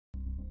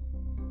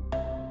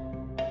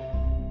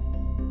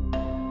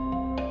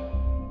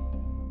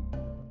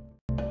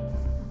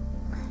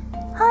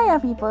Hi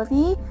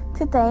everybody,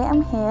 today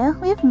I'm here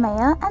with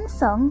Maya and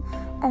Song,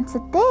 and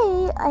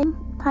today I'm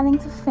planning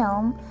to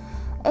film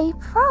a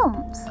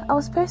prompt. I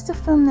was supposed to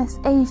film this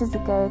ages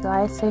ago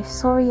guys, so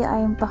sorry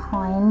I'm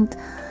behind,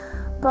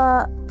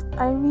 but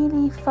I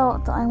really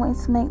felt that I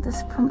wanted to make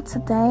this prompt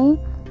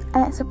today,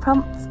 and it's a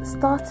prompt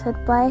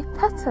started by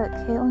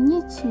Pettooks here on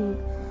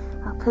YouTube.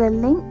 I'll put a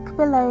link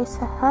below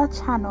to her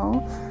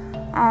channel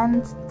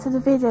and to the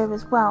video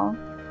as well.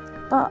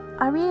 But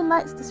I really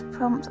liked this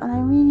prompt and I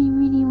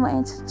really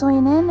wanted to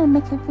join in and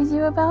make a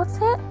video about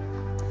it.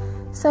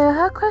 So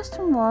her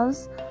question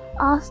was,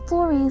 are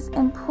stories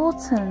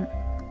important?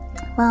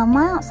 Well,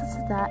 my answer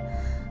to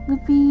that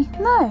would be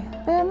no,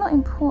 they're not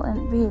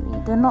important really.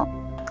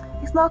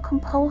 It's not a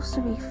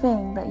compulsory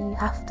thing that you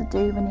have to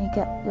do when you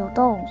get your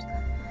dolls.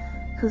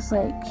 Because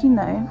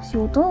it's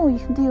your doll, you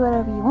can do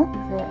whatever you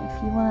want with it.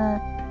 If you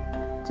want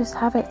to just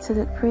have it to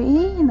look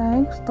pretty,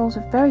 dolls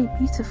are very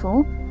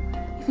beautiful.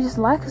 If you just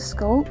like a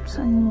sculpt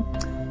and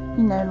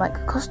like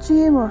a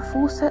costume or a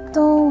full set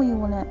doll, you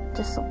want it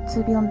just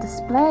to be on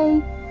display,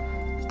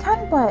 you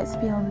can buy it to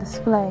be on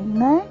display,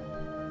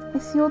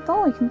 it's your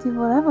doll, you can do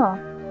whatever.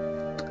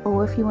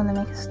 Or if you want to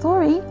make a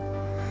story,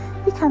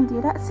 you can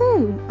do that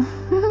too.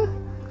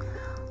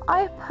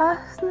 I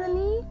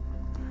personally,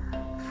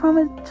 from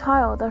a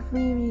child, I've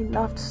really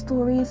loved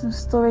stories and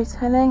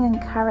storytelling and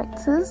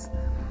characters.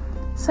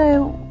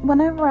 So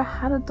whenever I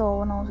had a doll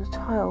when I was a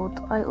child,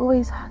 I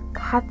always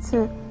had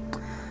to,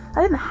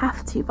 I didn't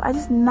have to, but I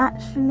just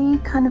naturally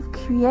kind of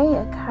create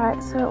a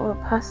character or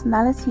a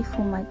personality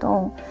for my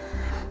doll.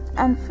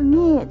 And for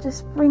me, it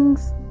just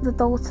brings the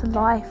doll to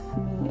life for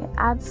me. It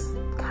adds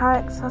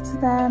character to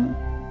them.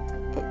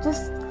 It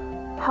just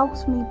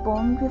helps me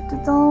bond with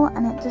the doll,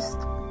 and it just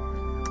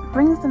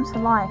brings them to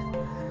life.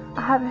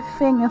 I have a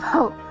thing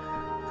about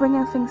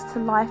bringing things to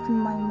life in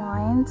my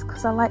mind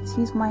because I like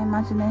to use my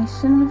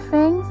imagination with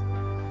things.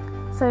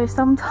 So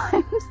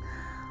sometimes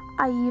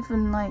I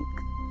even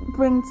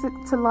bring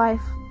to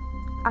life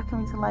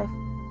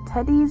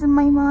teddies in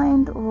my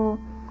mind or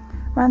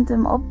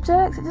random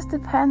objects. It just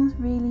depends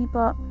really,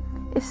 but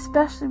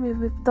especially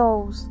with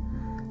dolls,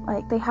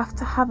 they have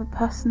to have a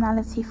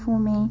personality for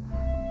me.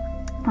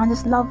 I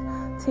just love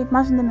to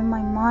imagine them in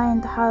my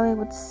mind, how they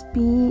would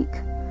speak,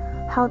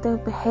 how they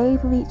would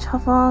behave with each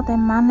other, their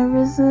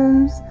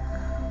mannerisms,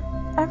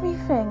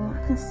 everything.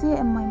 I can see it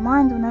in my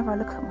mind whenever I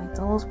look at my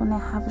dolls when they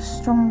have a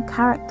strong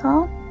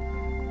character.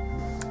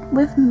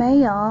 With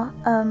Maya,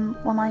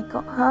 when I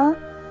got her,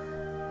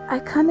 I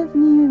kind of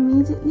knew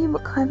immediately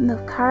what kind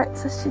of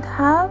character she'd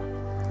have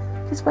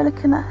just by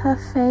looking at her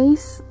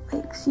face.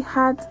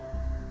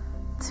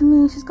 To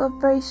me, she's got a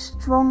very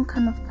strong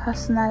kind of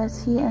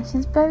personality, and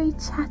she's very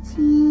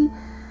chatty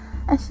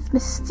and she's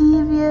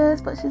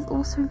mischievous, but she's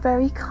also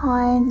very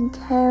kind and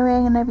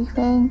caring and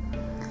everything.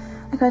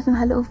 I can imagine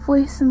her little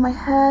voice in my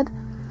head.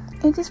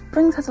 It just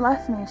brings her to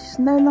life for me. She's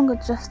no longer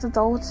just a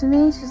doll to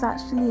me. She's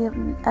actually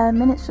a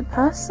miniature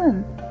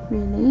person,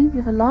 really,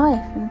 with a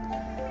life and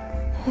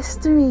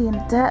history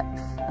and depth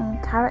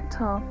and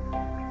character.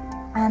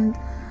 And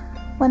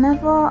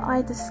whenever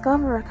I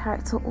discover a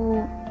character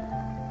or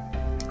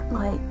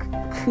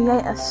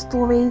create a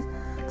story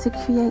to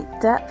create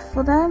depth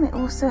for them, it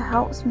also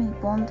helps me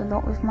bond a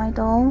lot with my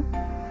doll.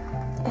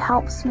 It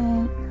helps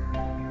me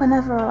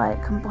whenever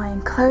I'm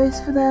buying clothes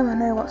for them, I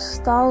know what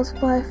style to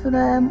buy for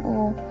them,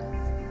 or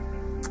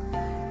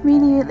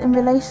really in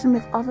relation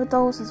with other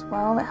dolls as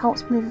well. It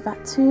helps me with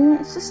that too.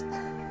 It's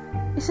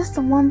just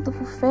a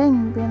wonderful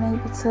thing being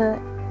able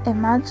to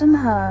imagine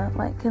her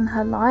in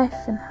her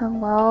life, in her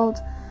world,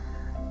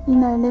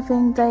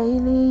 living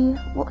daily,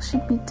 what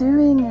she'd be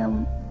doing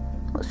and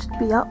what she'd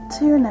be up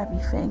to and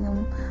everything,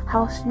 and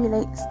how she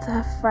relates to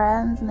her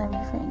friends and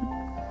everything.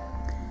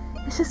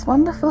 It's just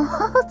wonderful.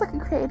 It's I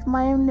created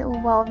my own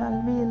little world, and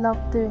I really love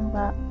doing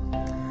that.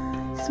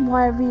 This is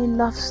why I really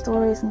love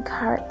stories and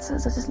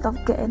characters. I just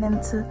love getting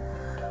into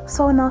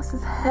someone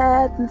else's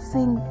head and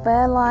seeing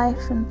their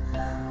life and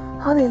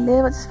how they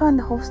live. I just find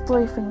the whole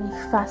story thing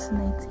really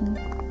fascinating.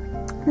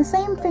 The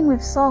same thing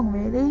with Song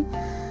really.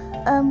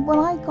 When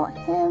I got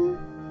him,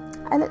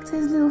 I looked at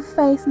his little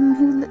face and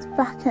he looked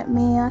back at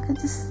me, and I could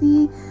just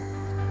see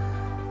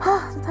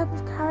the type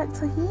of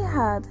character he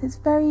had. He's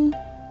very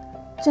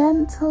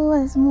gentle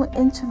and he's more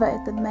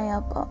introverted than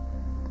Maya, but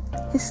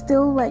he's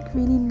still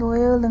really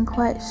loyal and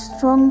quite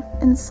strong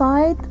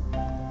inside.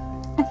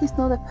 And he's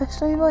not a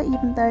pushover,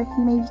 even though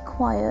he may be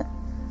quiet.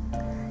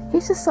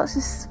 He's just such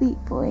a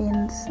sweet boy,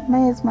 and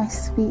Maya's my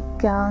sweet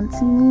girl, and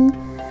to me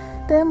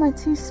they're my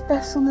two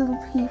special little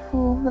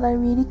people that I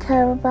really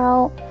care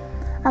about.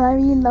 And I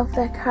really love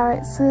their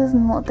characters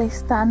and what they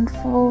stand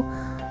for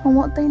and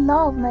what they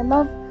love. And I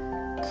love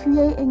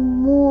creating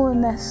more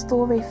in their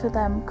story for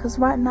them, because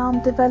right now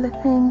I'm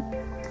developing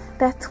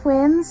their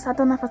twins. I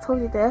don't know if I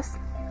told you this.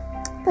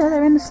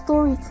 They're in a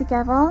story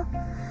together,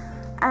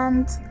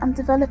 and I'm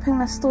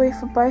developing a story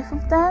for both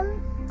of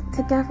them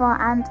together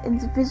and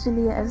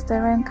individually as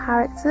their own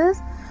characters.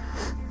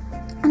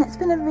 And it's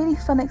been a really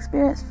fun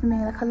experience for me.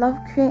 I love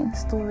creating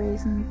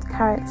stories and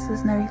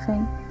characters and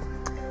everything.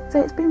 So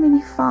it's been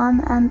really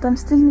fun, and I'm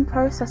still in the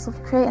process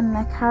of creating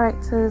their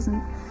characters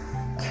and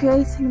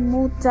creating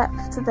more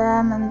depth to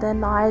them and their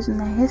lives and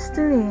their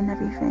history and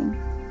everything.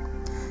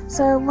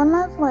 So when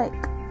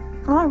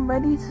I'm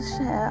ready to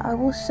share, I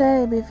will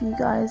share with you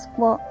guys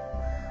what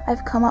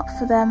I've come up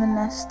for them and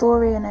their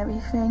story and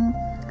everything,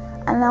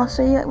 and I'll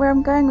show you where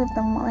I'm going with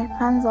them, what my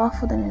plans are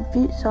for them in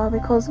future,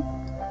 because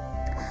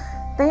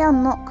they are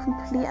not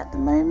complete at the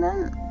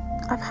moment.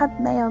 I've had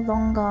Maya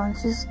longer, and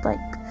she's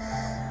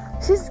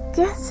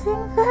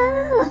getting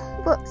there,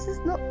 but she's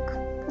not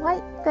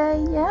quite there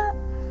yet.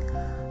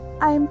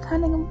 I'm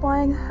planning on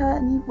buying her a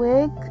new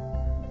wig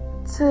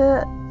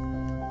to,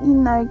 you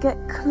know, get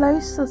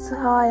closer to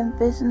how I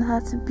envision her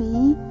to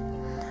be.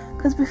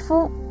 Because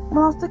before, when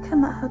I was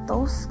looking at her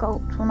doll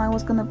sculpt when I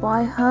was going to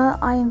buy her,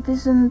 I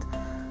envisioned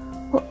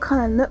what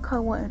kind of look I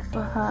wanted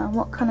for her and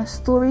what kind of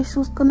story she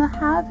was going to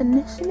have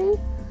initially.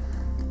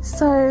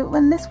 So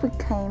when this wig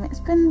came, it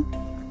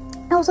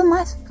was a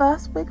nice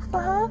first wig for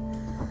her,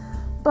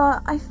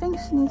 but I think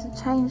she needs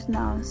to change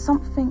now,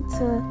 something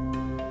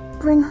to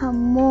bring her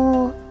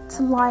more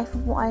to life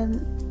of what I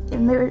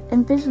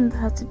envisioned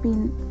her to be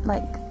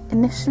like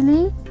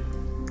initially.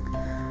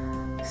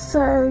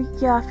 So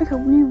yeah, I think a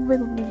new wig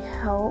will really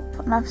help,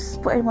 and I've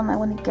spotted one I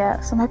want to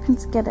get, so I'm hoping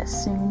to get it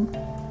soon.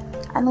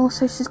 And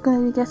also she's going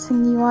to be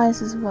getting new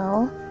eyes as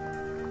well.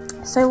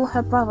 So will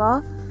her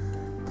brother.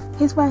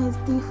 He's wearing his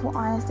default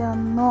eyes. They are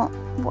not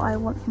what I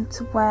want him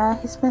to wear.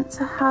 His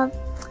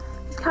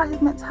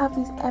character's meant to have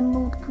these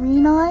emerald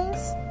green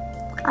eyes,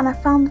 and I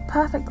found the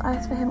perfect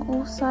eyes for him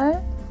also.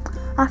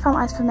 And I found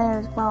eyes for Maya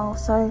as well,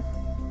 so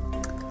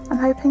I'm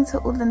hoping to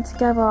order them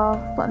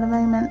together, but at the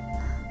moment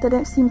they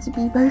don't seem to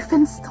be both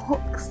in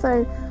stock,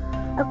 so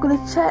I've got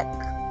to check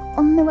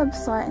on the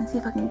website and see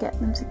if I can get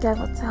them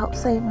together to help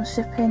save on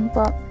shipping,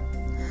 but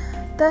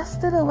they're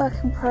still a work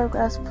in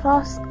progress.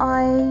 Plus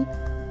I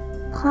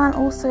plan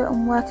also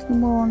on working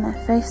more on their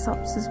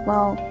face-ups as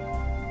well,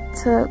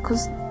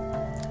 because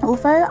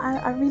although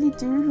I really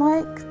do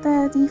like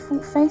their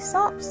default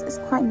face-ups, it's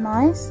quite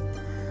nice,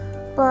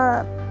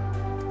 but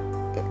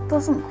it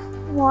doesn't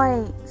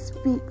quite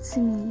speak to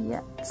me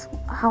yet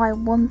how I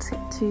want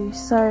it to,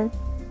 so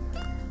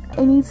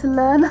I need to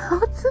learn how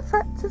to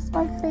practice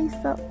my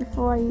face-up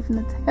before I even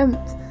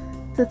attempt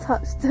to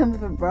touch them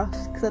with a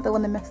brush, because I don't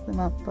want to mess them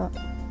up. But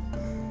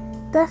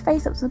their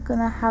face-ups are going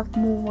to have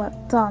more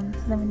work done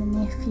for them in the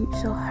near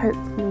future,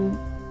 hopefully.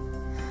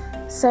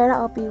 So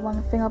that'll be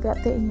one thing I'll be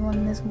updating you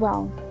on as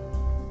well.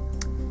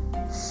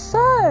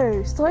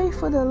 So, sorry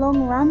for the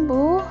long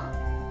ramble,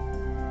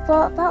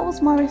 but that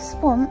was my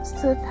response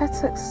to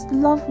Pettooks'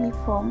 lovely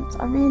prompt.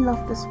 I really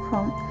love this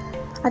prompt.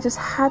 I just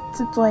had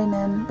to join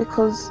in,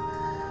 because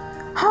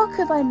how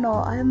could I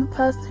not? I am a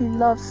person who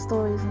loves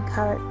stories and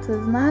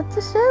characters, and I had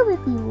to share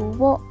with you all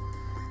what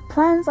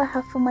plans I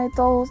have for my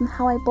dolls and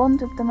how I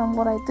bond with them and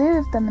what I do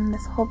with them in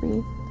this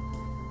hobby.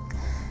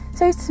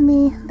 So to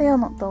me, they are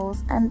not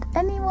dolls, and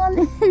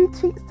anyone who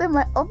treats them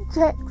like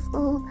objects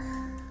or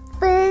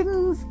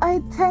things,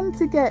 I tend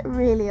to get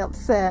really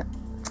upset,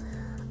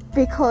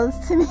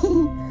 because to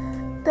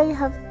me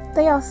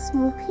they are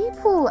small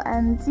people,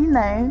 and you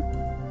know,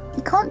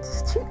 you can't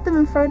just treat them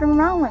and throw them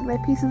around like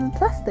they're pieces of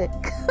plastic.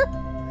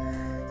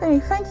 So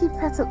anyway, thank you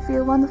Pettook for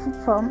your wonderful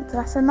prompt.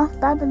 That's enough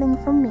babbling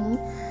from me,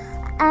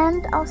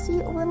 and I'll see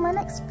you all in my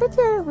next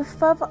video with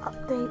further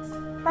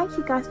updates. Thank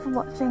you guys for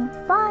watching.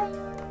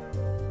 Bye!